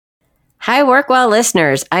Hi, Work Well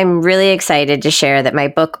listeners. I'm really excited to share that my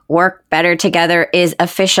book, Work Better Together, is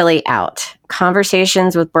officially out.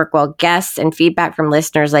 Conversations with Work Well guests and feedback from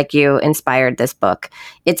listeners like you inspired this book.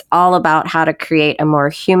 It's all about how to create a more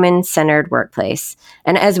human-centered workplace.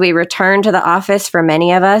 And as we return to the office for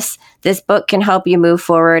many of us, this book can help you move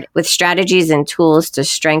forward with strategies and tools to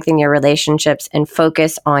strengthen your relationships and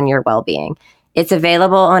focus on your well-being. It's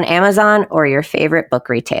available on Amazon or your favorite book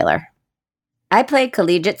retailer. I played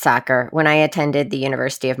collegiate soccer when I attended the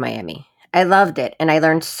University of Miami. I loved it, and I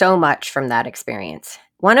learned so much from that experience.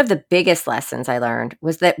 One of the biggest lessons I learned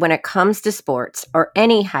was that when it comes to sports or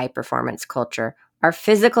any high-performance culture, our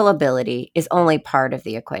physical ability is only part of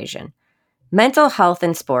the equation. Mental health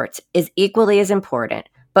in sports is equally as important,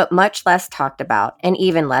 but much less talked about and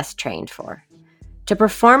even less trained for. To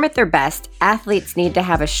perform at their best, athletes need to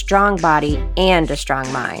have a strong body and a strong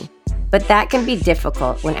mind. But that can be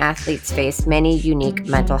difficult when athletes face many unique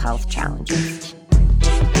mental health challenges.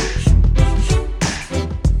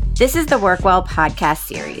 This is the Work Well podcast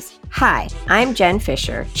series. Hi, I'm Jen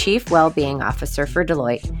Fisher, Chief Wellbeing Officer for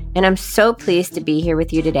Deloitte, and I'm so pleased to be here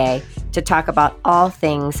with you today to talk about all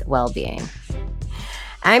things well-being.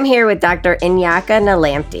 I'm here with Dr. Nyaka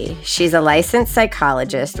NiiLampti. She's a licensed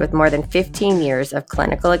psychologist with more than 15 years of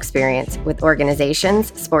clinical experience with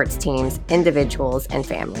organizations, sports teams, individuals, and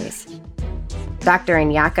families. Dr.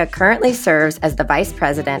 Nyaka currently serves as the Vice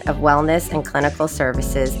President of Wellness and Clinical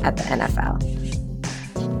Services at the NFL.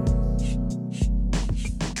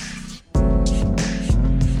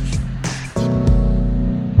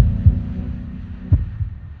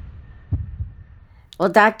 Well,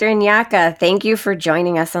 Dr. Nyaka, thank you for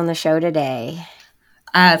joining us on the show today.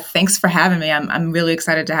 Thanks for having me. I'm really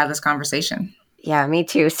excited to have this conversation. Yeah, me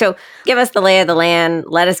too. So give us the lay of the land.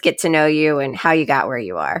 Let us get to know you and how you got where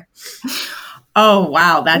you are. Oh,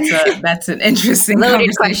 wow. That's an interesting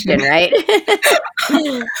loaded question, right?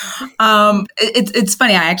 It's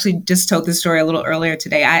funny. I actually just told this story a little earlier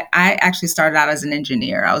today. I actually started out as an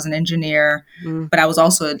engineer. I was an engineer, but I was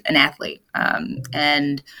also an athlete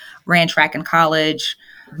and ran track in college.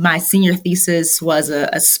 My senior thesis was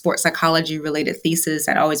a sports psychology related thesis.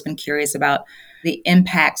 I'd always been curious about the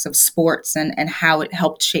impacts of sports and how it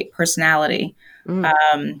helped shape personality.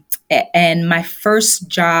 And my first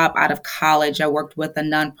job out of college, I worked with a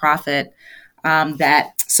nonprofit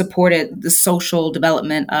that supported the social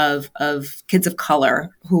development of kids of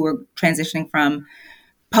color who were transitioning from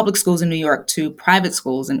public schools in New York to private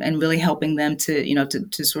schools and really helping them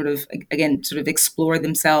to sort of explore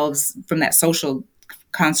themselves from that social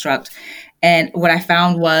construct. And what I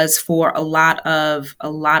found was for a lot of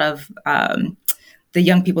the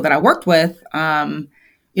young people that I worked with,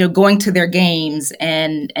 going to their games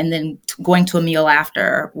and then going to a meal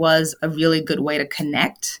after was a really good way to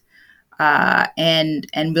connect and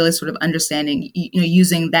really sort of understanding,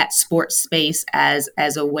 using that sports space as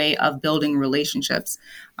a way of building relationships.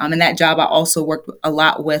 In that job, I also worked a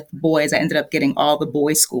lot with boys. I ended up getting all the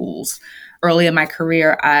boys' schools. Early in my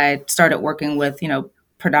career, I started working with,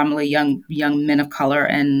 predominantly young men of color,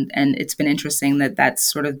 and it's been interesting that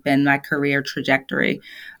that's sort of been my career trajectory.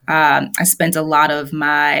 I spent a lot of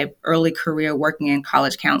my early career working in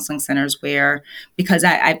college counseling centers where, because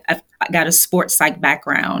I've got a sports psych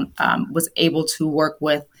background, was able to work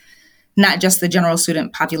with not just the general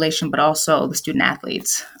student population, but also the student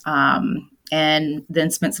athletes. And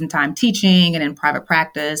then spent some time teaching and in private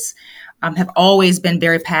practice. Have always been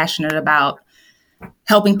very passionate about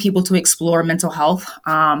helping people to explore mental health,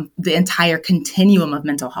 the entire continuum of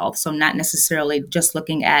mental health. So not necessarily just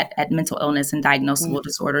looking at mental illness and diagnosable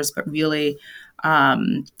disorders, but really,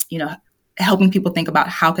 helping people think about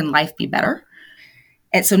how can life be better.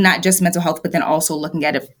 And so not just mental health, but then also looking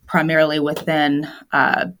at it primarily within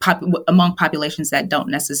among populations that don't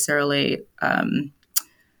necessarily,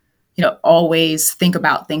 always think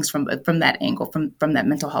about things from that angle, from that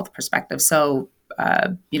mental health perspective. So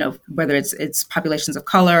whether it's populations of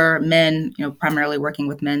color, men, primarily working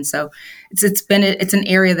with men. So it's an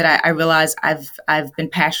area that I realize I've been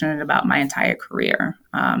passionate about my entire career.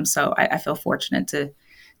 So I feel fortunate to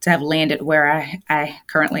have landed where I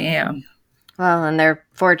currently am. Well, and they're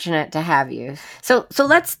fortunate to have you. So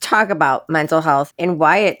let's talk about mental health and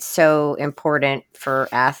why it's so important for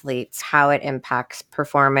athletes, how it impacts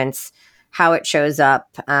performance, how it shows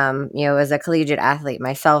up. As a collegiate athlete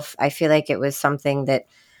myself, I feel like it was something that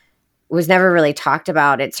was never really talked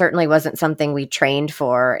about. It certainly wasn't something we trained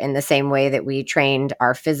for in the same way that we trained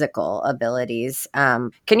our physical abilities.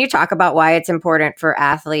 Can you talk about why it's important for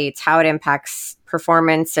athletes, how it impacts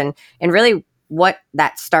performance, and really what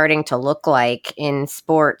that's starting to look like in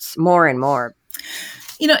sports more and more?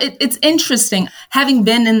 It's interesting. Having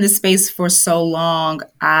been in this space for so long,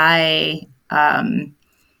 I've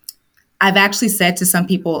actually said to some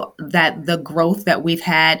people that the growth that we've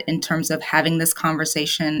had in terms of having this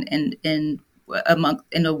conversation in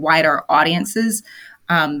the wider audiences,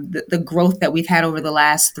 the growth that we've had over the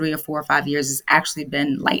last 3 or 4 or 5 years has actually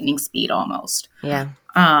been lightning speed almost. Yeah.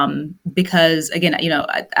 Because again,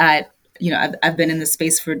 I've been in this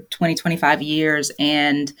space for 20, 25 years,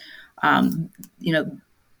 and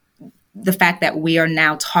the fact that we are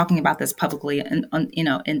now talking about this publicly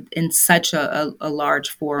in such a large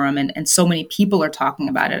forum, and so many people are talking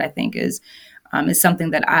about it, I think is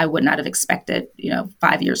something that I would not have expected,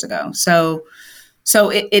 5 years ago. So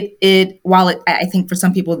I think for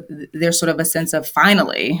some people there's sort of a sense of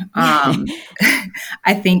finally,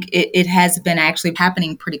 I think it has been actually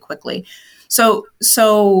happening pretty quickly. So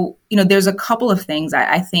there's a couple of things.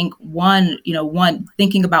 I think one,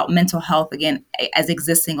 thinking about mental health again as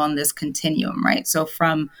existing on this continuum, right? So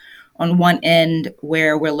from on one end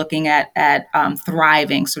where we're looking at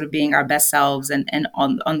thriving, sort of being our best selves, and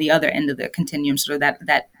on the other end of the continuum, sort of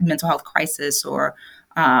that mental health crisis, or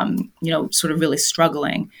sort of really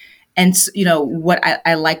struggling. And, what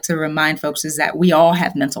I like to remind folks is that we all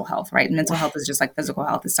have mental health, right? Mental health is just like physical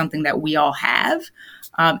health. It's something that we all have.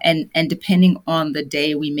 And depending on the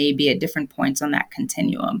day, we may be at different points on that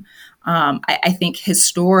continuum. I think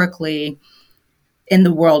historically, in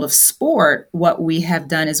the world of sport, what we have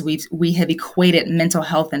done is we have equated mental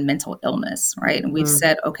health and mental illness, right? And we've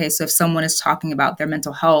said, okay, so if someone is talking about their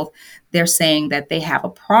mental health, they're saying that they have a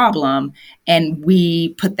problem, and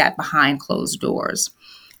we put that behind closed doors.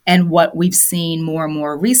 And what we've seen more and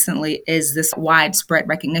more recently is this widespread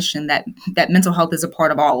recognition that mental health is a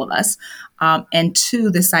part of all of us. And two,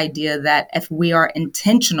 this idea that if we are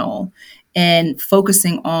intentional in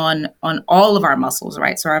focusing on all of our muscles,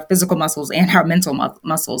 right? So our physical muscles and our mental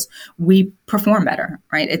muscles, we perform better,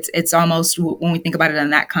 right? It's almost, when we think about it in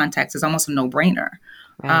that context, it's almost a no-brainer.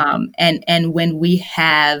 Right. And when we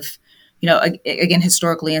have, again,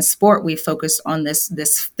 historically in sport, we focused on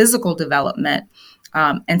this physical development,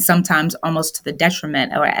 and sometimes almost to the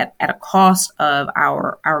detriment or at a cost of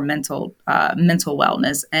our mental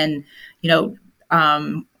wellness. And,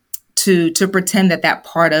 to pretend that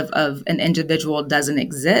part of an individual doesn't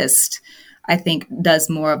exist, I think does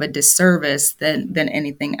more of a disservice than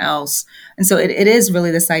anything else. And so it is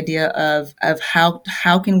really this idea of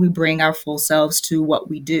how can we bring our full selves to what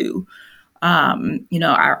we do.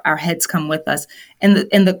 Our heads come with us. In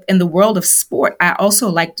the world of sport, I also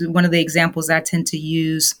like one of the examples that I tend to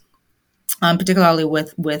use, particularly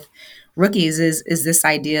with rookies, is this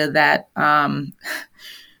idea that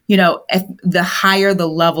if the higher the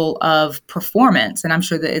level of performance, and I'm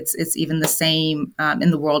sure that it's even the same in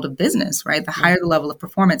the world of business, right? The higher the level of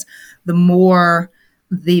performance, the more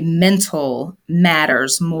the mental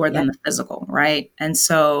matters more than the physical, right? And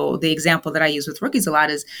so the example that I use with rookies a lot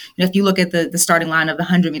is, if you look at the starting line of the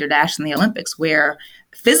 100-meter dash in the Olympics, where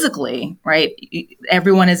physically, right,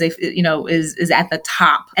 everyone is at the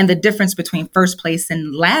top, and the difference between first place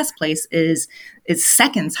and last place is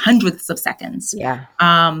seconds, hundredths of seconds. Yeah.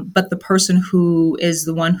 But the person who is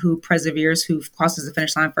the one who perseveres, who crosses the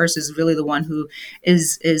finish line first, is really the one who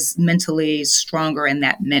is mentally stronger in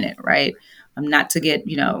that minute, right? Not to get,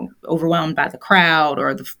 overwhelmed by the crowd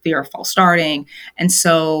or the fear of false starting. And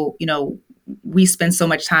so, we spend so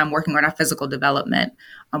much time working on our physical development.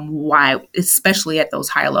 Why, especially at those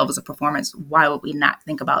higher levels of performance, why would we not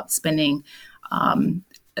think about spending, some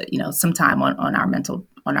time on our mental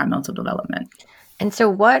development? And so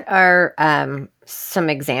what are some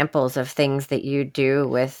examples of things that you do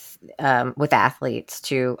with athletes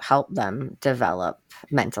to help them develop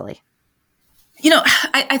mentally?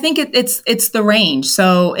 I think it's the range.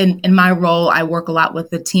 So in my role, I work a lot with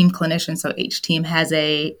the team clinician. So each team has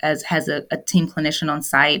a team clinician on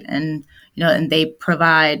site, and and they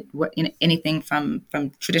provide anything from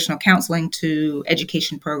traditional counseling to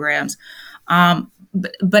education programs.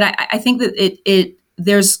 But I think that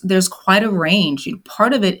there's quite a range.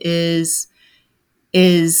 Part of it is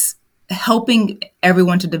helping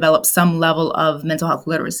everyone to develop some level of mental health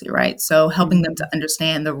literacy, right? So helping them to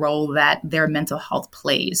understand the role that their mental health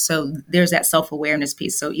plays. So there's that self-awareness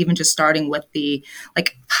piece. So even just starting with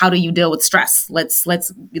how do you deal with stress?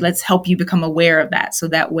 Let's help you become aware of that. So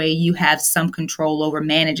that way you have some control over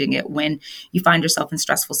managing it when you find yourself in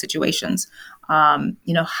stressful situations.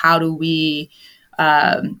 How do we,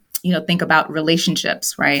 think about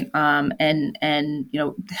relationships, right? And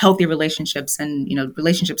healthy relationships, and,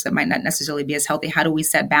 relationships that might not necessarily be as healthy. How do we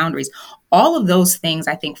set boundaries? All of those things,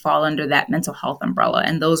 I think, fall under that mental health umbrella.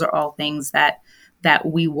 And those are all things that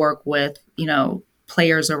we work with,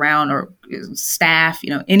 players around or staff,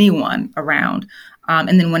 anyone around.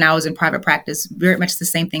 And then when I was in private practice, very much the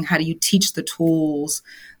same thing. How do you teach the tools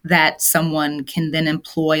that someone can then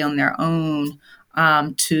employ on their own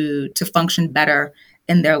to function better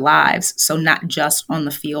in their lives? So not just on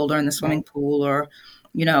the field or in the swimming pool or,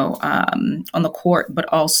 on the court, but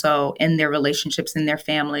also in their relationships, in their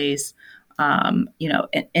families,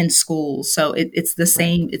 in schools. So it's the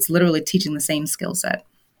same. It's literally teaching the same skill set.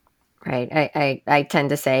 Right. I tend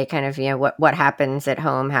to say kind of, what happens at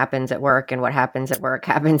home happens at work, and what happens at work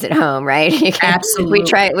happens at home, right? Absolutely.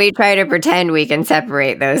 We try to pretend we can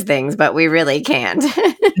separate those things, but we really can't.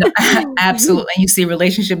 No, absolutely. And you see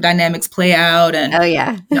relationship dynamics play out and oh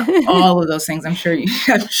yeah. All of those things. I'm sure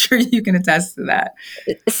you can attest to that.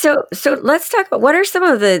 So let's talk about what are some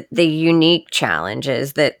of the unique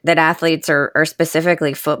challenges that athletes or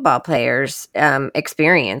specifically football players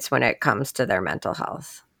experience when it comes to their mental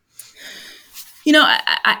health. It's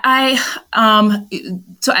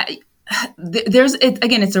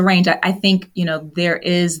a range. I think, there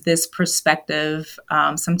is this perspective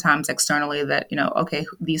sometimes externally that, okay,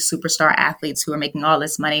 these superstar athletes who are making all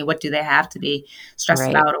this money, what do they have to be stressed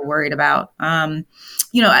about or worried about?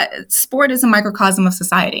 Sport is a microcosm of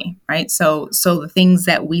society, right? So the things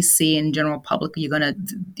that we see in general public,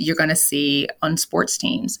 you're gonna see on sports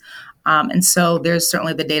teams. And so there's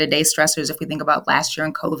certainly the day-to-day stressors. If we think about last year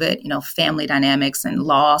in COVID, family dynamics and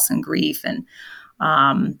loss and grief and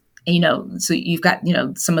so you've got,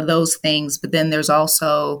 some of those things, but then there's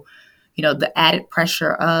also, the added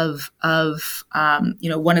pressure of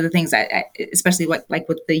one of the things I especially like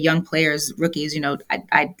with the young players, rookies,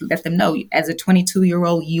 I let them know as a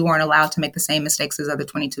 22-year-old, you aren't allowed to make the same mistakes as other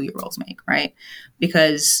 22-year-olds make, right?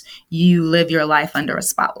 Because you live your life under a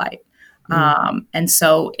spotlight. And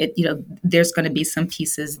so there's going to be some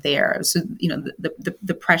pieces there. So,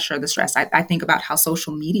 the pressure, the stress, I think about how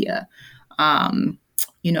social media,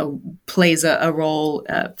 plays a role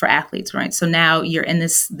for athletes, right? So now you're in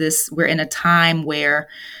we're in a time where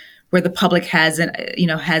the public has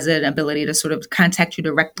an ability to sort of contact you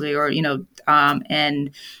directly or,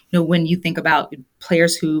 when you think about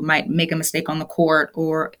players who might make a mistake on the court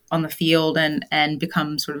or on the field and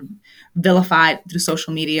become sort of vilified through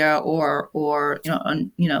social media or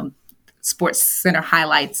Sports Center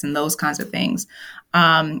highlights and those kinds of things.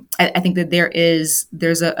 I think that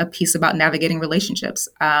there's a piece about navigating relationships.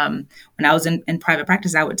 When I was in private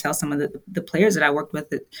practice, I would tell some of the players that I worked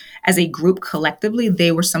with that as a group collectively,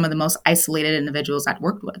 they were some of the most isolated individuals I'd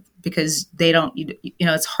worked with because they don't,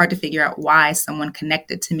 it's hard to figure out why someone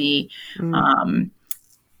connected to me.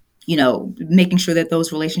 Making sure that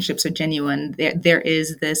those relationships are genuine. There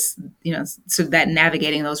is this, so that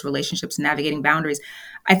navigating those relationships, navigating boundaries.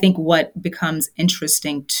 I think what becomes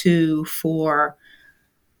interesting too for,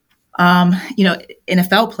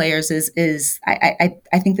 NFL players is I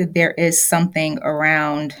think that there is something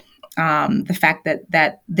around the fact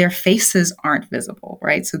that their faces aren't visible,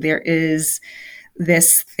 right? So there is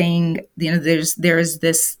this thing, there is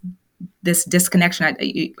this disconnection.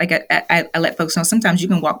 I let folks know sometimes you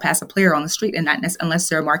can walk past a player on the street and unless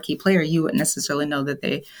they're a marquee player, you wouldn't necessarily know that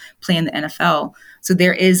they play in the NFL. So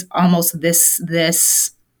there is almost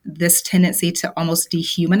this tendency to almost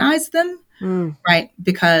dehumanize them, right?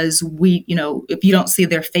 Because we, if you don't see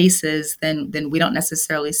their faces, then we don't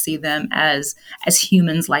necessarily see them as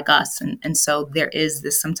humans like us. And so there is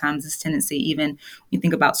sometimes this tendency, even when you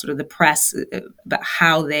think about sort of the press, about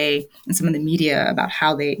how they, and some of the media, about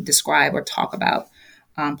how they describe or talk about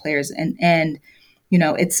players. And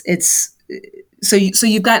it's so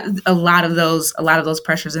you've got a lot of those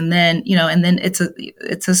pressures. And then,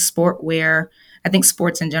 it's a sport where I think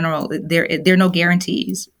sports in general, there are no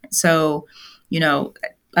guarantees. So,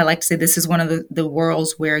 I like to say this is one of the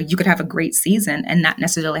worlds where you could have a great season and not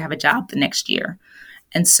necessarily have a job the next year.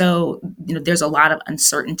 And so, there's a lot of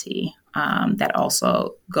uncertainty that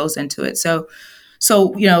also goes into it. So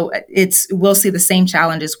we'll see the same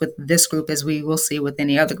challenges with this group as we will see with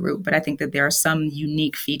any other group. But I think that there are some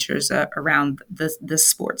unique features around the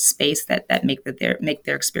sports space that make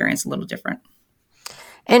their experience a little different.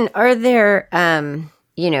 And are there,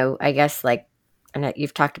 I guess and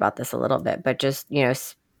you've talked about this a little bit, but just,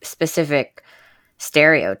 specific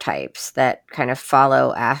stereotypes that kind of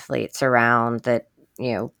follow athletes around that,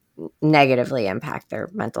 negatively impact their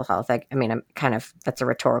mental health? That's a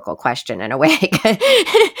rhetorical question in a way,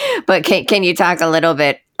 but can you talk a little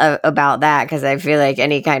bit about that? Because I feel like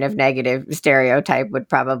any kind of negative stereotype would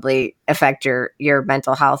probably affect your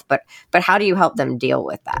mental health, but how do you help them deal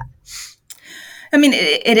with that? I mean,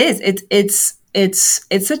 it is. it's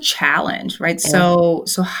a challenge, right? Yeah.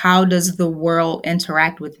 So how does the world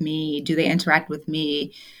interact with me? Do they interact with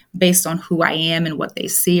me based on who I am and what they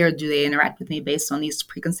see, or do they interact with me based on these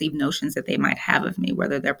preconceived notions that they might have of me,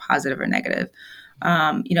 whether they're positive or negative?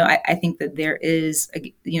 I think that there is,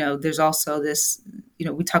 there's also this,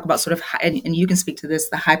 we talk about sort of, and you can speak to this,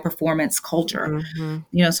 the high performance culture.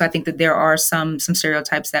 Mm-hmm. So I think that there are some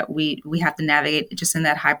stereotypes that we have to navigate just in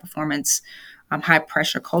that high performance, high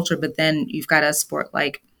pressure culture. But then you've got a sport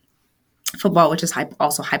like football, which is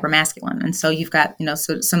also hyper masculine, and so you've got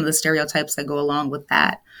so some of the stereotypes that go along with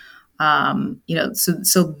that.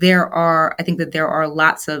 So there are, I think that there are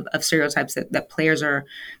lots of stereotypes that players are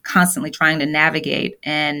constantly trying to navigate,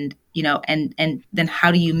 and and then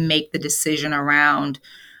how do you make the decision around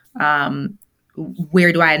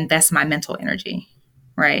where do I invest my mental energy,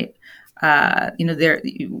 right? There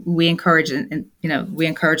we encourage, and we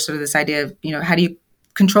encourage sort of this idea of how do you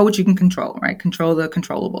control what you can control, right? Control the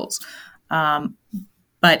controllables,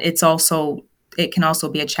 but it can also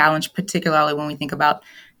be a challenge, particularly when we think about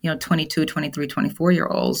 22, 23, 24 year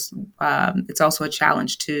olds. It's also a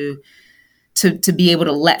challenge to be able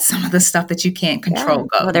to let some of the stuff that you can't control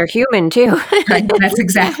go. Well, they're human too. Right? That's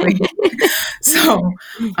exactly. So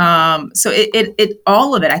it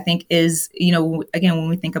all of it, I think, is again, when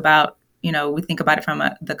we think about we think about it from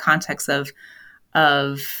the context of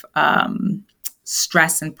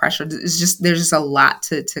stress and pressure. There's just a lot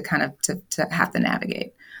to kind of to have to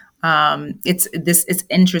navigate. It's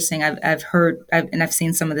interesting. I've heard and I've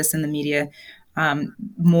seen some of this in the media.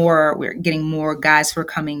 We're getting more guys who are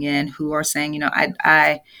coming in who are saying,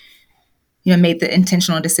 I made the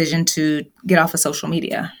intentional decision to get off of social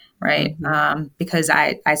media, right? Mm-hmm. Because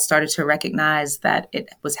I started to recognize that it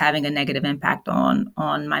was having a negative impact on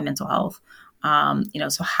my mental health.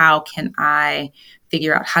 So how can I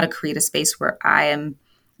figure out how to create a space where I am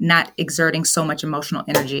not exerting so much emotional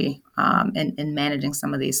energy in managing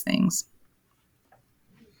some of these things?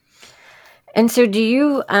 And so do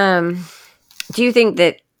you think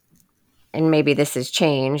that, and maybe this has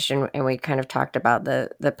changed, and we kind of talked about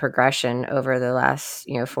the progression over the last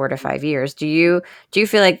 4 to 5 years. Do you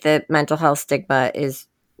feel like the mental health stigma is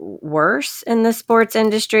worse in the sports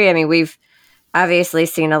industry? I mean, we've obviously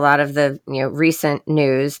seen a lot of the recent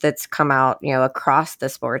news that's come out across the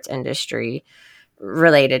sports industry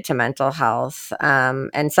related to mental health,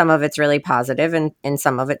 and some of it's really positive, and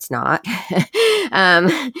some of it's not. um,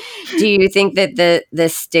 do you think that the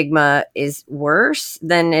stigma is worse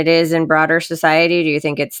than it is in broader society? Do you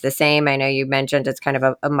think it's the same? I know you mentioned it's kind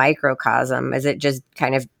of a microcosm. Is it just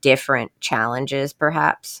kind of different challenges,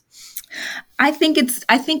 perhaps? I think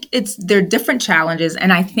it's they're different challenges,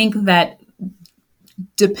 and I think that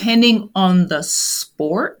depending on the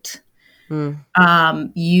sport,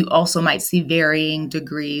 you also might see varying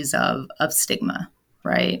degrees of stigma,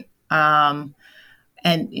 right? And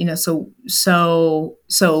so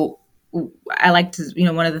I like to,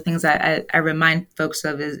 one of the things I remind folks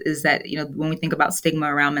of is that when we think about stigma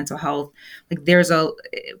around mental health, like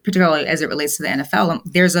particularly as it relates to the NFL,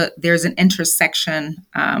 there's an intersection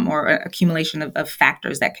or accumulation of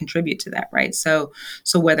factors that contribute to that, right? So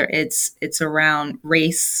whether it's around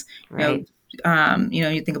race, Right.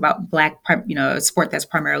 You think about a sport that's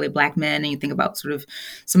primarily Black men, and you think about sort of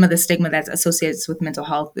some of the stigma that's associated with mental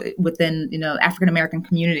health within, African American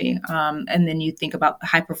community. And then you think about the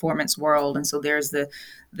high performance world. And so there's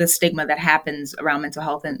the stigma that happens around mental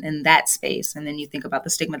health in that space. And then you think about the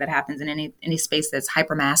stigma that happens in any space that's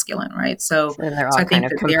hyper masculine, right? So they're all I kind think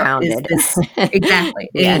of that compounded. there is this, exactly.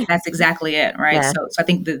 Yeah. That's exactly it, right? Yeah. So I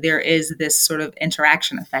think that there is this sort of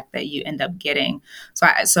interaction effect that you end up getting. So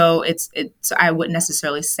I wouldn't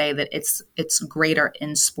necessarily say that it's greater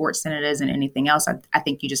in sports than it is in anything else. I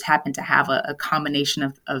think you just happen to have a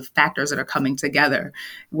combination of factors that are coming together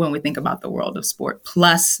when we think about the world of sport.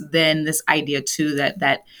 Plus, then this idea too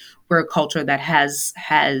that we're a culture that has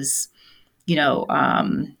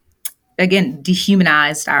again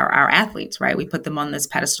dehumanized our athletes, right? We put them on this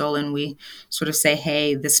pedestal and we sort of say,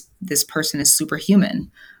 hey, this person is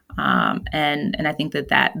superhuman. And I think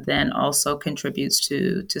that then also contributes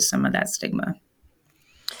to some of that stigma.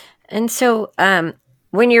 And so,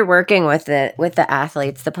 when you're working with the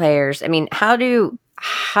athletes, the players, I mean, how do you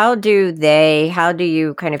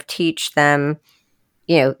kind of teach them,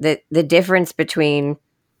 the difference between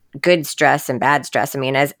good stress and bad stress? I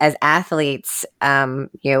mean, as athletes,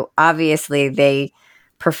 obviously they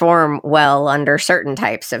perform well under certain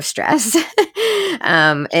types of stress.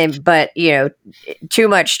 But too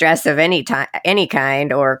much stress of any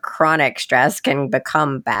kind or chronic stress can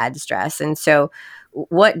become bad stress. And so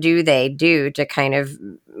what do they do to kind of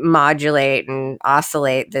modulate and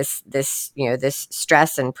oscillate this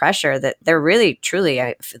stress and pressure that they're really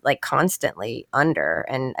truly like constantly under?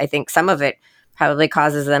 And I think some of it probably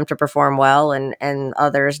causes them to perform well and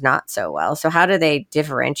others not so well. So how do they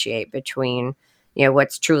differentiate between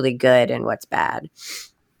what's truly good and what's bad?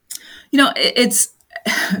 It's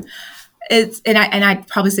and I'd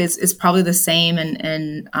probably say it's probably the same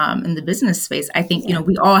in the business space. I think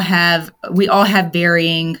we all have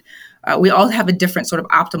varying, we all have a different sort of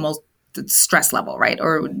optimal stress level, right?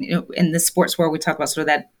 Or in the sports world, we talk about sort of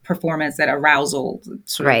that performance, that arousal,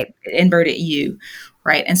 sort of inverted U,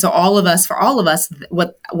 right? And so for all of us,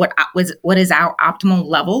 what is our optimal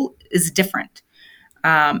level is different.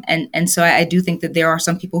 And so I do think that there are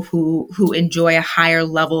some people who enjoy a higher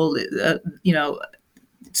level,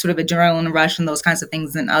 sort of adrenaline rush and those kinds of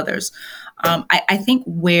things than others. I think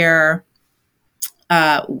where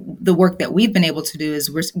the work that we've been able to do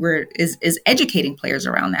is educating players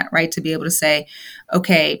around that, right? To be able to say,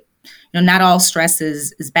 okay, not all stress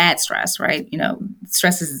is bad stress, right?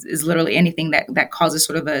 Stress is literally anything that causes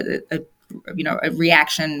sort of a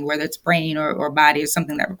reaction, whether it's brain or body, or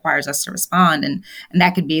something that requires us to respond. And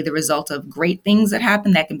that could be the result of great things that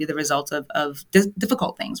happen. That can be the result of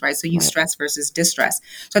difficult things, right? So stress versus distress.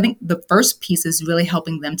 So I think the first piece is really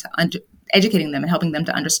helping them educating them and helping them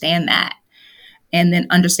to understand that. And then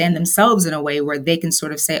understand themselves in a way where they can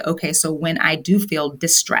sort of say, okay, so when I do feel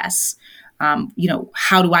distress,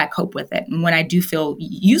 how do I cope with it? And when I do feel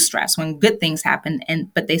eustress, when good things happen,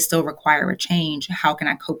 but they still require a change, how can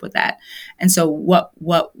I cope with that? And so what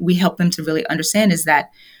we help them to really understand is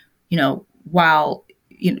that, while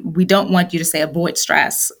we don't want you to say avoid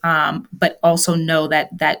stress, but also know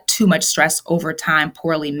that too much stress over time,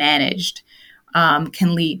 poorly managed,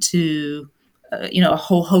 can lead to a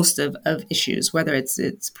whole host of issues, whether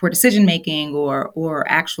it's poor decision making or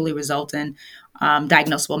actually result in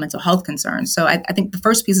diagnosable mental health concerns. So I think the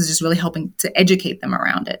first piece is just really helping to educate them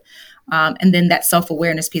around it. And then that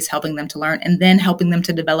self-awareness piece, helping them to learn, and then helping them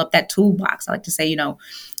to develop that toolbox. I like to say,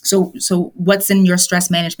 so what's in your stress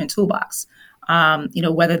management toolbox?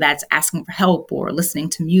 Whether that's asking for help or listening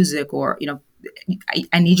to music or,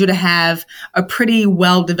 I need you to have a pretty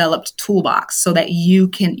well-developed toolbox so that you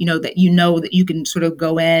can, that you can sort of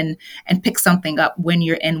go in and pick something up when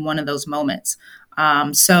you're in one of those moments.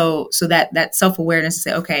 So that self-awareness to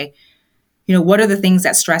say, okay, what are the things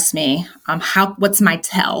that stress me? What's my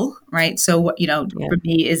tell, right? So, for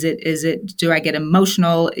me, is it, do I get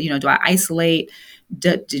emotional? Do I isolate?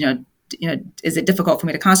 Is it difficult for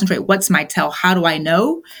me to concentrate? What's my tell? How do I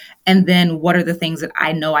know? And then what are the things that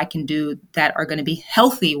I know I can do that are going to be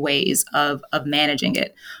healthy ways of managing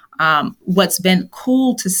it? What's been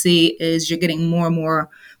cool to see is you're getting more and more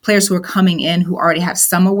players who are coming in who already have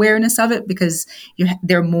some awareness of it, because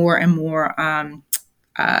there are more and more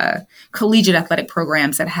collegiate athletic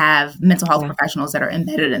programs that have mental health professionals that are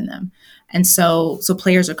embedded in them. And so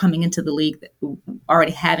players are coming into the league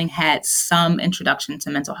already having had some introduction to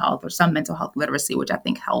mental health or some mental health literacy, which I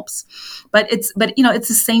think helps. But it's the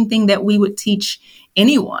same thing that we would teach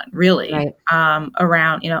anyone really, right.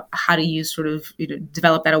 Around, how to use sort of,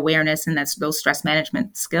 develop that awareness and those stress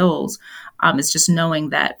management skills. It's just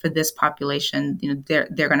knowing that for this population, they're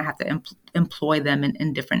going to have to employ them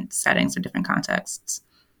in different settings or different contexts.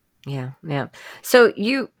 Yeah. So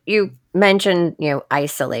you mentioned,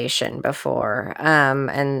 isolation before,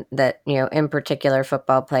 and that, in particular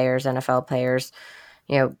football players, NFL players,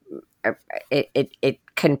 it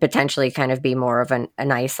can potentially kind of be more of an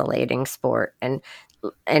isolating sport. And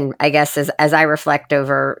I guess as I reflect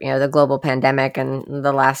over, the global pandemic and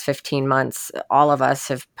the last 15 months, all of us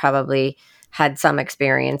have probably had some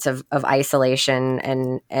experience of isolation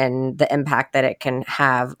and the impact that it can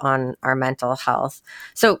have on our mental health.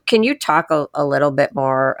 So can you talk a little bit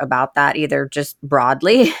more about that, either just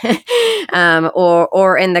broadly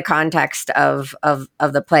or in the context of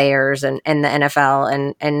the players and the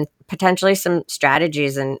NFL and potentially some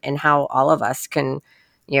strategies and how all of us can,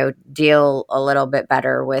 deal a little bit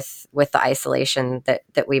better with the isolation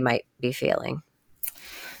that we might be feeling?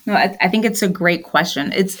 No, I think it's a great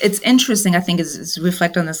question. It's interesting, I think, as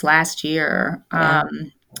reflect on this last year.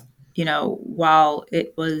 While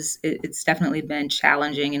it's definitely been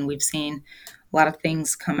challenging and we've seen a lot of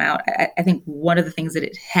things come out, I think one of the things that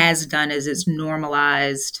it has done is it's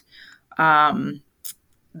normalized the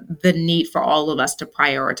need for all of us to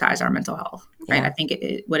prioritize our mental health, right? Yeah. I think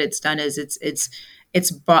what it's done is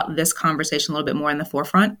it's brought this conversation a little bit more in the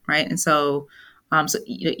forefront, right? And so,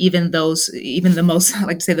 even the most, I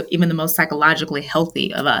like to say that even the most psychologically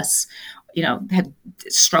healthy of us, had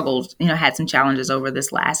struggled, had some challenges over the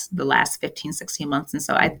last 15, 16 months. And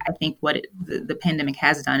so I think what the pandemic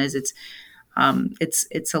has done is it's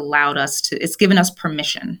allowed us it's given us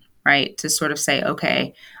permission, right, to sort of say,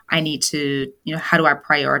 okay, I need to, how do I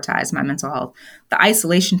prioritize my mental health? The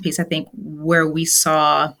isolation piece, I think, where we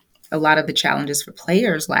saw a lot of the challenges for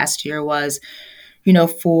players last year was,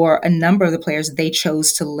 for a number of the players, they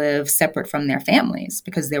chose to live separate from their families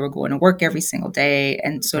because they were going to work every single day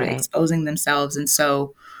and sort of exposing themselves. And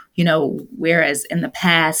so, whereas in the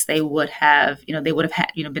past they would have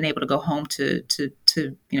had, been able to go home to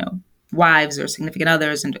wives or significant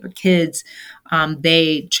others and or kids,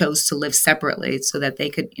 they chose to live separately so that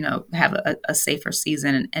they could, have a safer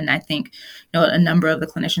season. And I think, a number of the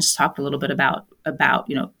clinicians talked a little bit about,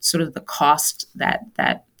 sort of the cost that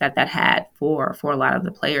had for a lot of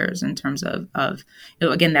the players in terms of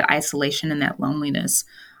again, that isolation and that loneliness.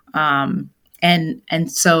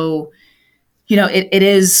 And so, it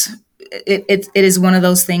is one of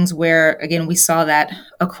those things where, again, we saw that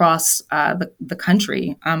across the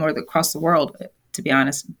country, or across the world, to be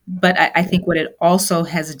honest. But I think what it also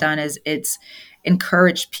has done is it's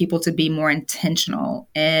encouraged people to be more intentional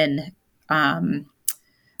in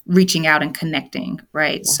reaching out and connecting,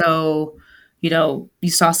 right? Yeah. So, you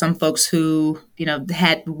saw some folks who,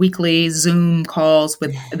 had weekly Zoom calls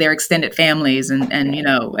with their extended families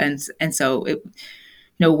and so it,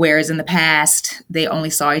 whereas in the past they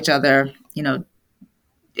only saw each other,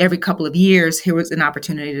 every couple of years, here was an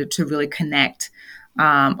opportunity to really connect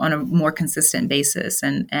on a more consistent basis.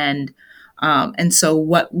 And so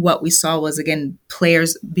what we saw was, again,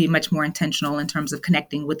 players be much more intentional in terms of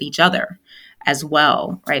connecting with each other as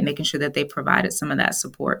well, right? Making sure that they provided some of that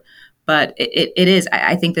support. But it is,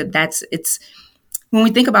 I think it's, when we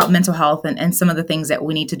think about mental health and some of the things that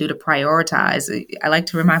we need to do to prioritize, I like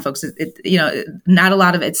to remind folks, not a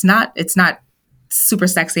lot of it's not super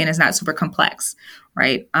sexy and it's not super complex,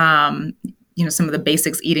 right? Some of the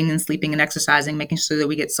basics, eating and sleeping and exercising, making sure that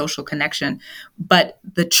we get social connection. But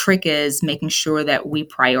the trick is making sure that we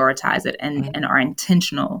prioritize it and are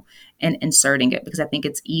intentional in inserting it, because I think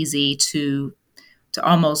it's easy to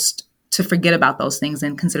almost to forget about those things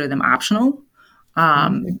and consider them optional.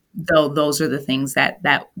 Though those are the things that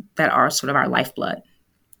are sort of our lifeblood.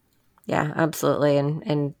 Yeah, absolutely.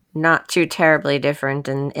 And not too terribly different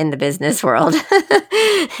in the business world.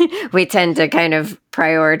 We tend to kind of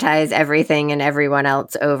prioritize everything and everyone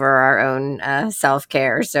else over our own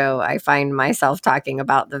self-care. So I find myself talking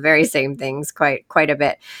about the very same things quite a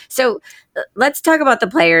bit. So let's talk about the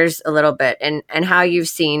players a little bit and how you've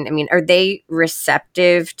seen, I mean, are they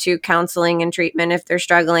receptive to counseling and treatment if they're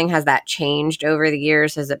struggling? Has that changed over the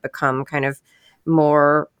years? Has it become kind of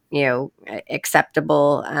more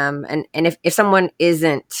acceptable? And if someone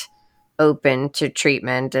isn't open to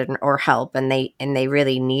treatment or help and they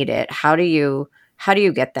really need it, how do you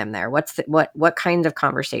get them there? What kinds of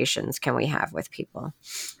conversations can we have with people?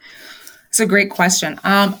 It's a great question.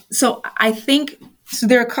 So I think,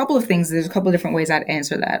 there are a couple of things. There's a couple of different ways I'd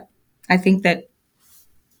answer that. I think that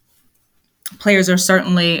players are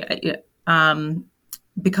certainly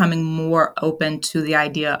becoming more open to the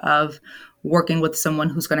idea of working with someone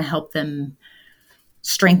who's going to help them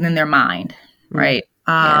strengthen their mind, right?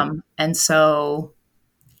 And so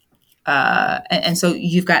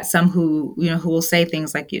you've got some who will say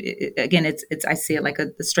things like, again, it's I see it like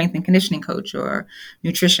the strength and conditioning coach or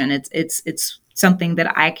nutrition. It's something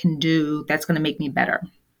that I can do that's going to make me better.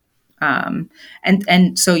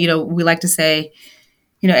 And so we like to say,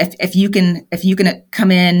 if you can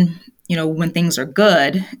come in, when things are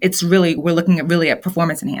good, we're looking at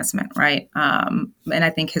performance enhancement, right? And I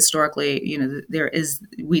think historically,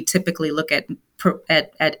 we typically look at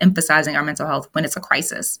emphasizing our mental health when it's a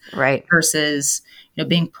crisis, right? Versus,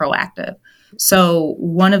 being proactive. So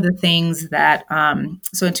one of the things that,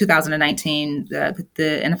 so in 2019, the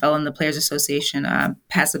NFL and the Players Association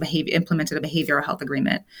implemented a behavioral health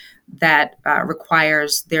agreement that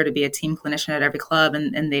requires there to be a team clinician at every club,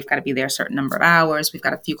 and they've got to be there a certain number of hours. We've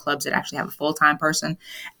got a few clubs that actually have a full-time person.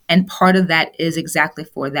 And part of that is exactly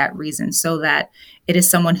for that reason, so that it is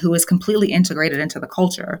someone who is completely integrated into the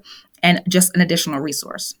culture and just an additional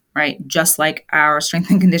resource, right? Just like our strength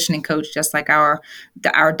and conditioning coach, just like our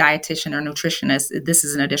dietitian or nutritionist, this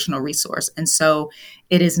is an additional resource. And so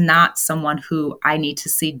it is not someone who I need to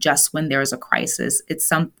see just when there is a crisis.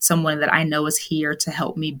 It's someone that I know is here to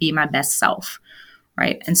help me be my best self,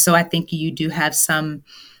 right? And so I think you do have some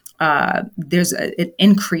there's an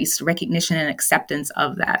increased recognition and acceptance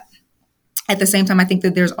of that. At the same time, I think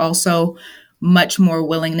that there's also much more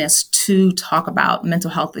willingness to talk about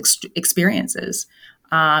mental health experiences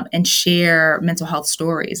and share mental health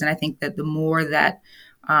stories. And I think that the more that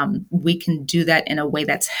we can do that in a way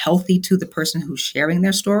that's healthy to the person who's sharing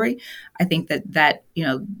their story, I think that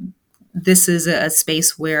this is a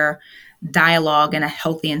space where dialogue in a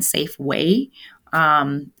healthy and safe way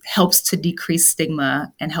helps to decrease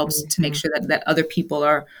stigma and helps to make sure that other people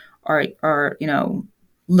are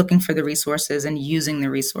looking for the resources and using the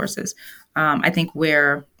resources. I think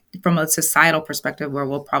where, from a societal perspective, where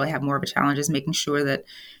we'll probably have more of a challenge is making sure that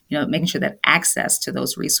access to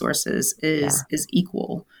those resources is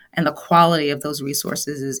equal and the quality of those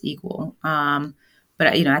resources is equal. But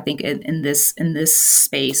I think in this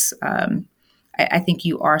space, I think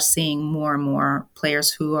you are seeing more and more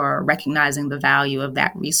players who are recognizing the value of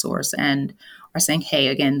that resource and are saying, "Hey,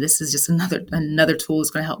 again, this is just another tool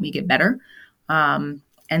that's going to help me get better."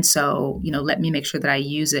 And so, let me make sure that I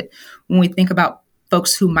use it. When we think about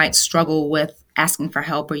folks who might struggle with asking for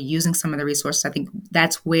help or using some of the resources, I think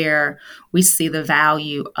that's where we see the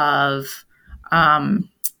value of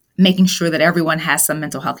making sure that everyone has some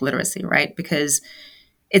mental health literacy, right? Because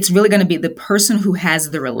it's really going to be the person who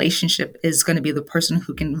has the relationship is going to be the person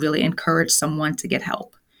who can really encourage someone to get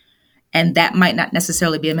help. And that might not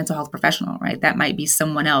necessarily be a mental health professional, right? That might be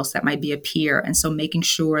someone else, that might be a peer. And so making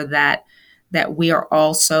sure that we are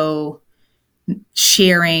also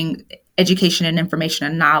sharing education and information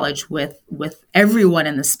and knowledge with everyone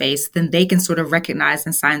in the space, then they can sort of recognize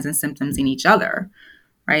the signs and symptoms in each other,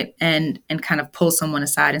 right? And kind of pull someone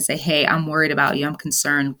aside and say, "Hey, I'm worried about you. I'm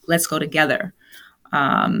concerned. Let's go together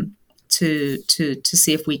to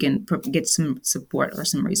see if we can get some support or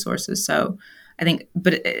some resources." So I think,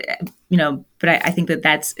 but I think that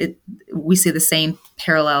that's it. We see the same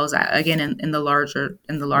parallels again in the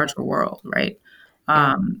larger world, right?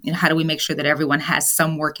 And how do we make sure that everyone has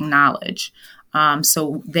some working knowledge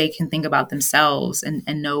so they can think about themselves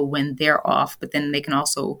and know when they're off, but then they can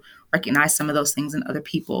also recognize some of those things in other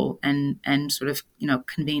people and sort of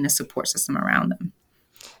convene a support system around them.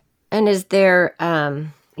 And is there,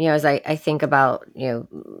 as I think about,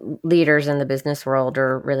 leaders in the business world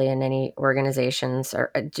or really in any organizations,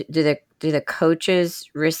 or do the coaches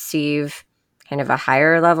receive kind of a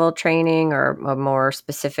higher level training or a more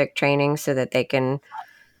specific training so that they can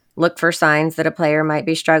look for signs that a player might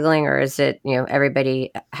be struggling, or is it,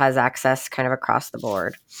 everybody has access kind of across the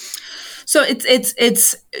board? So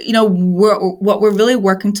it's what we're really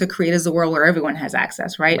working to create is a world where everyone has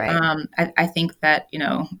access, right? I think that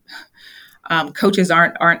coaches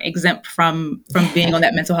aren't exempt from being on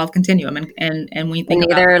that mental health continuum, and we think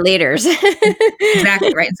neither are leaders.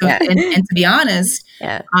 Exactly, right. So and to be honest,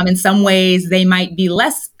 in some ways they might be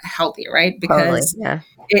less healthy, right? Because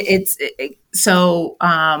so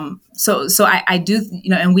I do,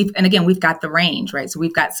 and we've got the range, right? So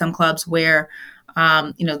we've got some clubs where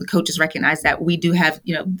the coaches recognize that we do have,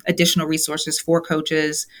 additional resources for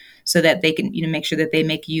coaches so that they can, make sure that they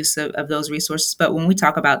make use of those resources. But when we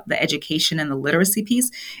talk about the education and the literacy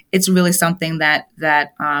piece, it's really something that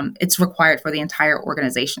it's required for the entire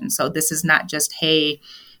organization. So this is not just, hey,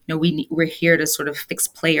 we're here to sort of fix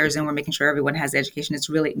players and we're making sure everyone has education. It's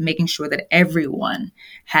really making sure that everyone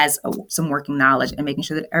has some working knowledge and making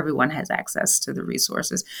sure that everyone has access to the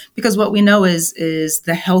resources. Because what we know is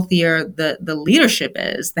the healthier the leadership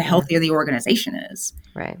is, the healthier the organization is.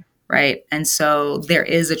 Right. Right. And so there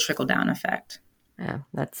is a trickle down effect. Yeah,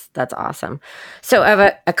 that's awesome. So I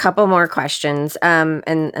have a couple more questions, and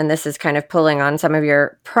this is kind of pulling on some of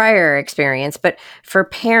your prior experience. But for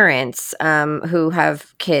parents who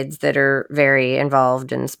have kids that are very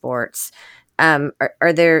involved in sports,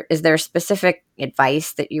 is there specific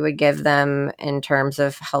advice that you would give them in terms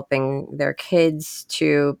of helping their kids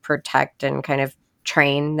to protect and kind of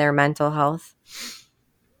train their mental health?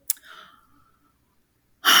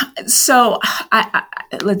 So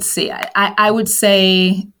let's see. I would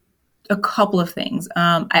say a couple of things.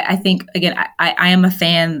 I think, again, I am a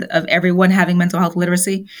fan of everyone having mental health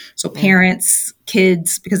literacy. So parents,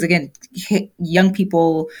 kids, because again, young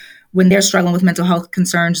people, when they're struggling with mental health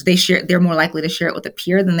concerns, they're more likely to share it with a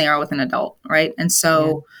peer than they are with an adult, right? And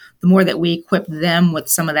so the more that we equip them with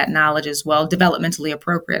some of that knowledge as well, developmentally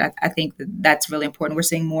appropriate, I think that's really important. We're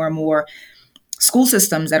seeing more and more school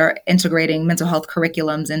systems that are integrating mental health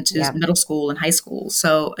curriculums into middle school and high school.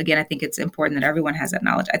 So again, I think it's important that everyone has that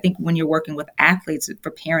knowledge. I think when you're working with athletes, for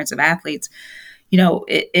parents of athletes,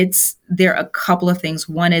 there are a couple of things.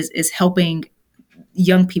 One is helping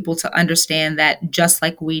young people to understand that just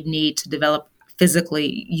like we need to develop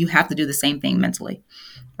physically, you have to do the same thing mentally.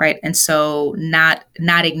 Right. And so not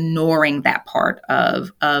ignoring that part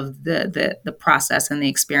of the process and the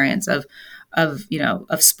experience of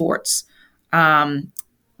sports.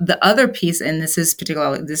 The other piece, and this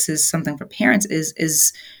is something for parents,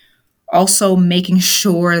 is also making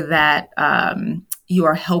sure that you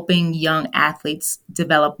are helping young athletes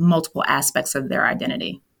develop multiple aspects of their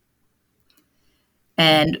identity.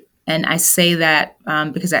 And I say that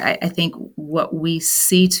because I think what we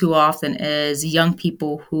see too often is young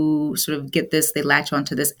people who sort of get this, they latch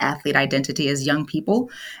onto this athlete identity as young people.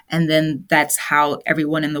 And then that's how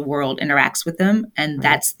everyone in the world interacts with them. And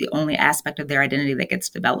that's the only aspect of their identity that gets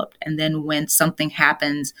developed. And then when something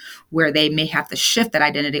happens where they may have to shift that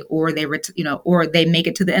identity, or or they make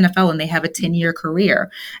it to the NFL and they have a 10-year career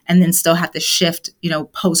and then still have to shift,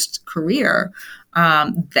 post career,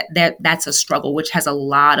 that's a struggle, which has a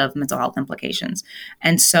lot of mental health implications.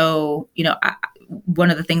 And so,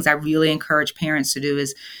 one of the things I really encourage parents to do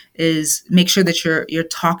is make sure that you're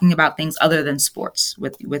talking about things other than sports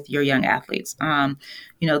with your young athletes.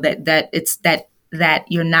 That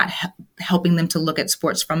you're not helping them to look at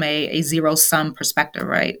sports from a zero sum perspective,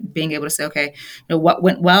 right? Being able to say, okay, what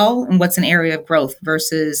went well and what's an area of growth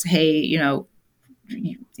versus, hey,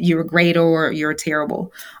 you're great or you're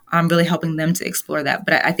terrible. I'm really helping them to explore that.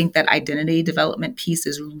 But I think that identity development piece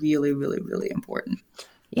is really, really, really important.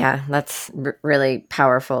 Yeah, that's really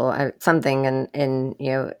powerful. Something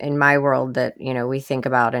in my world that, we think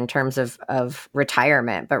about in terms of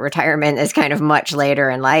retirement, but retirement is kind of much later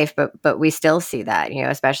in life, but we still see that,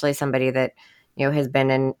 especially somebody that, has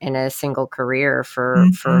been in a single career for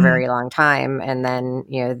a very long time. And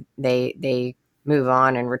then, they move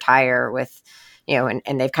on and retire with,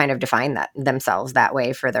 and they've kind of defined that themselves that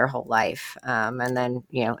way for their whole life. And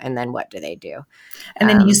then what do they do? And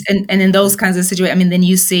then and in those kinds of situations, then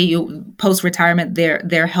you see post retirement,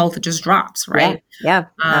 their health just drops, right? Yeah,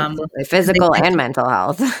 absolutely. Physical and mental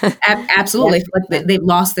health. Absolutely. Yeah. Like they've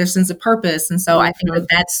lost their sense of purpose. And so I think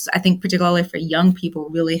I think particularly for young people,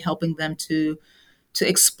 really helping them to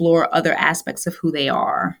explore other aspects of who they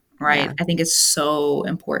are, right? Yeah. I think it's so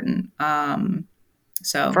important.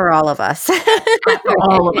 So for all of us,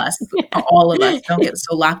 all of us don't get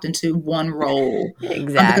so locked into one role.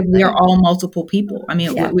 Exactly. Because we are all multiple people.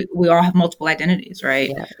 We all have multiple identities, right?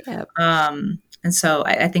 Yeah. And so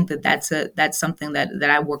I think that's something that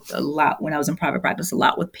I worked a lot when I was in private practice, a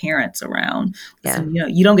lot with parents around. Yeah. So,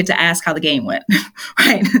 you don't get to ask how the game went,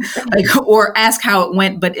 right? Or ask how it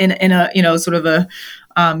went, but in a sort of a,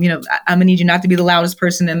 I'm gonna need you not to be the loudest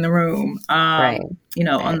person in the room, right.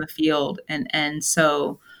 On the field. And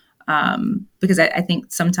so, because I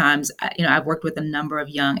think sometimes, I've worked with a number of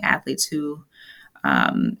young athletes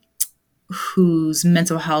whose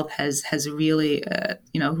mental health has really,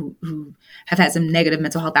 who have had some negative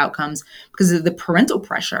mental health outcomes because of the parental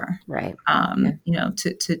pressure, right?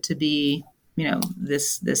 To be,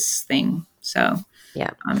 this thing. So,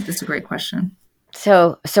 that's a great question.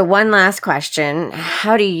 So one last question.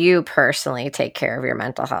 How do you personally take care of your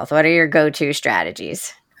mental health? What are your go-to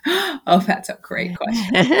strategies? Oh, that's a great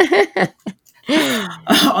question.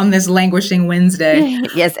 On this languishing Wednesday.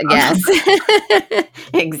 Yes.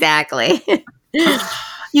 Exactly.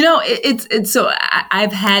 It's so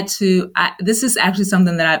I've had to, this is actually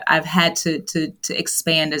something that I've had to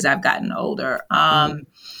expand as I've gotten older.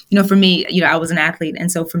 For me, I was an athlete.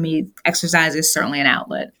 And so for me, exercise is certainly an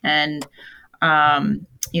outlet. And,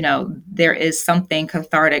 there is something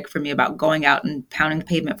cathartic for me about going out and pounding the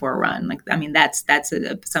pavement for a run. That's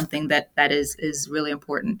something that is really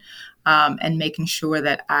important. And making sure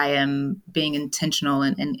that I am being intentional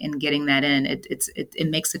in getting that in. It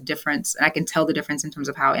makes a difference. And I can tell the difference in terms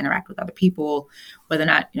of how I interact with other people, whether or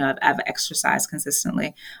not, I've exercised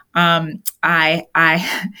consistently. I've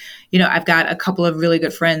got a couple of really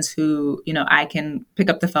good friends who, I can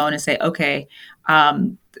pick up the phone and say, okay,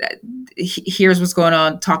 here's what's going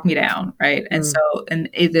on, talk me down, right? And so, and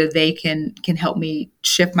either they can help me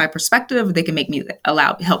shift my perspective, they can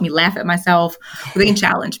help me laugh at myself, or they can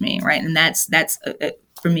challenge me, right? And that's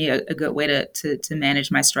for me a good way to manage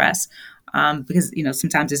my stress. Because,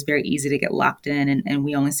 sometimes it's very easy to get locked in and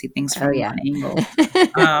we only see things from one angle.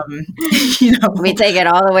 We take it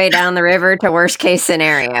all the way down the river to worst case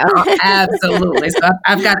scenario. Absolutely. So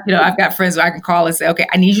I've got friends who I can call and say, okay,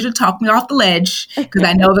 I need you to talk me off the ledge because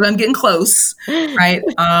I know that I'm getting close. Right.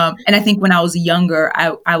 And I think when I was younger,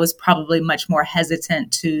 I was probably much more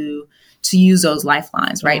hesitant to use those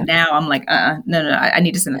lifelines. Right now, I'm like, no, I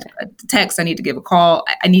need to send a text. I need to give a call.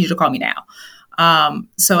 I need you to call me now.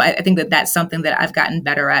 So I think that's something that I've gotten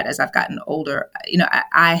better at as I've gotten older.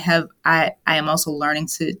 I am also learning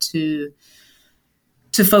to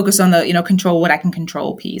to focus on the, control what I can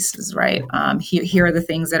control pieces, right? Here are the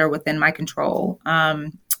things that are within my control.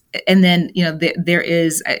 And then, there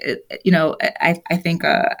is, I think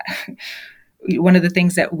one of the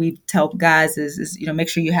things that we tell guys is make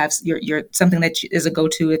sure you have your something that is a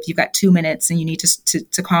go-to if you've got 2 minutes and you need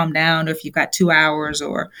to calm down, or if you've got 2 hours,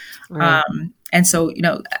 or right. And so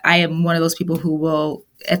I am one of those people who will,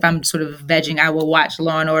 if I'm sort of vegging, I will watch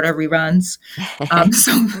Law and Order reruns.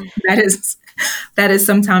 So that is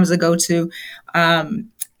sometimes a go-to.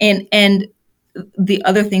 And the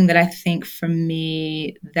other thing that I think for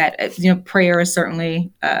me that, prayer is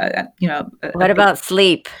certainly, what about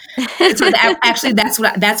sleep? Actually, that's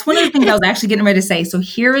one of the things I was actually getting ready to say. So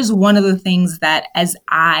here is one of the things that, as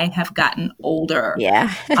I have gotten older,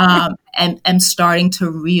 and am starting to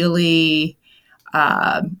really,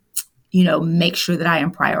 make sure that I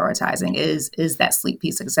am prioritizing is that sleep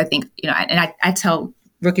piece. Because I think, and I tell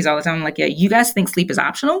rookies all the time, I'm like, yeah, you guys think sleep is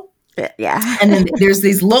optional? Yeah. And then there's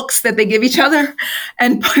these looks that they give each other.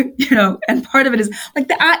 And, and part of it is like,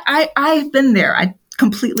 I've been there. I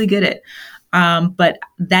completely get it. But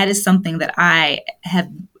that is something that I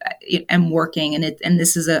am working, and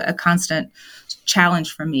this is a constant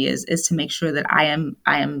challenge for me is to make sure that I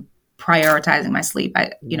am prioritizing my sleep.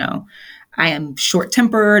 I am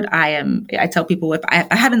short-tempered. I tell people if I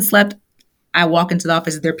haven't slept, I walk into the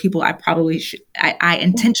office, there are people I probably I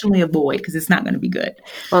intentionally avoid because it's not going to be good.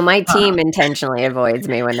 Well, my team intentionally avoids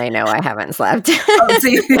me when they know I haven't slept. It's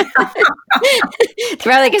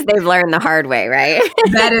probably because they've learned the hard way, right?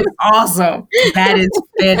 That is awesome. That is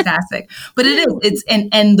fantastic. But it's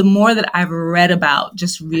and the more that I've read about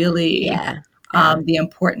just really the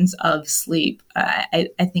importance of sleep, I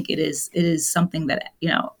think it is something that,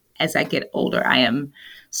 as I get older, I am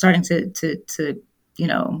starting to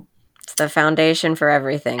it's the foundation for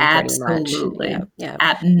everything. Absolutely.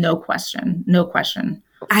 Yeah. No question.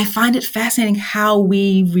 I find it fascinating how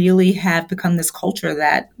we really have become this culture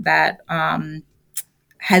that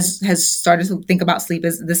has started to think about sleep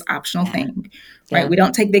as this optional thing, right? We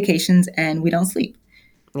don't take vacations and we don't sleep.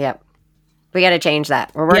 Yep. We got to change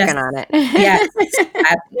that. We're working on it. Yes,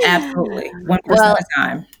 absolutely. One person at a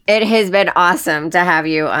time. It has been awesome to have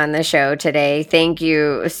you on the show today. Thank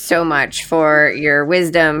you so much for your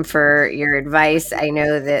wisdom, for your advice. I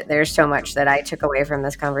know that there's so much that I took away from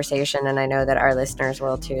this conversation, and I know that our listeners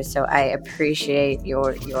will too. So I appreciate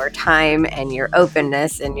your time and your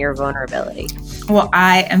openness and your vulnerability. Well,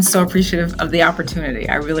 I am so appreciative of the opportunity.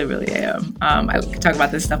 I really, really am. I could talk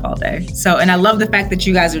about this stuff all day. So, and I love the fact that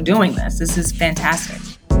you guys are doing this. This is fantastic.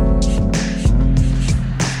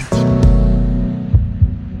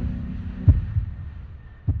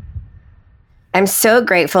 I'm so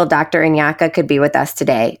grateful Dr. Nyaka could be with us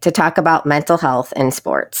today to talk about mental health in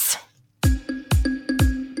sports.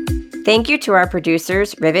 Thank you to our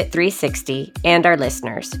producers, Rivet 360, and our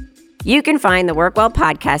listeners. You can find the Work Well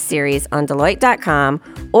podcast series on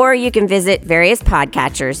Deloitte.com, or you can visit various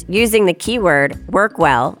podcatchers using the keyword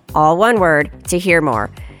WorkWell, all one word, to hear more.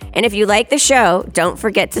 And if you like the show, don't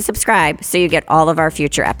forget to subscribe so you get all of our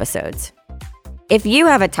future episodes. If you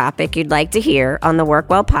have a topic you'd like to hear on the Work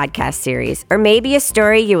Well podcast series, or maybe a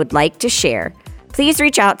story you would like to share, please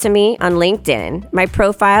reach out to me on LinkedIn. My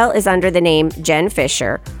profile is under the name Jen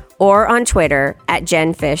Fisher, or on Twitter at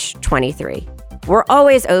JenFish23. We're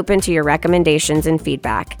always open to your recommendations and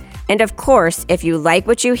feedback. And of course, if you like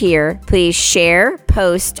what you hear, please share,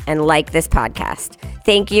 post, and like this podcast.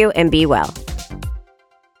 Thank you, and be well.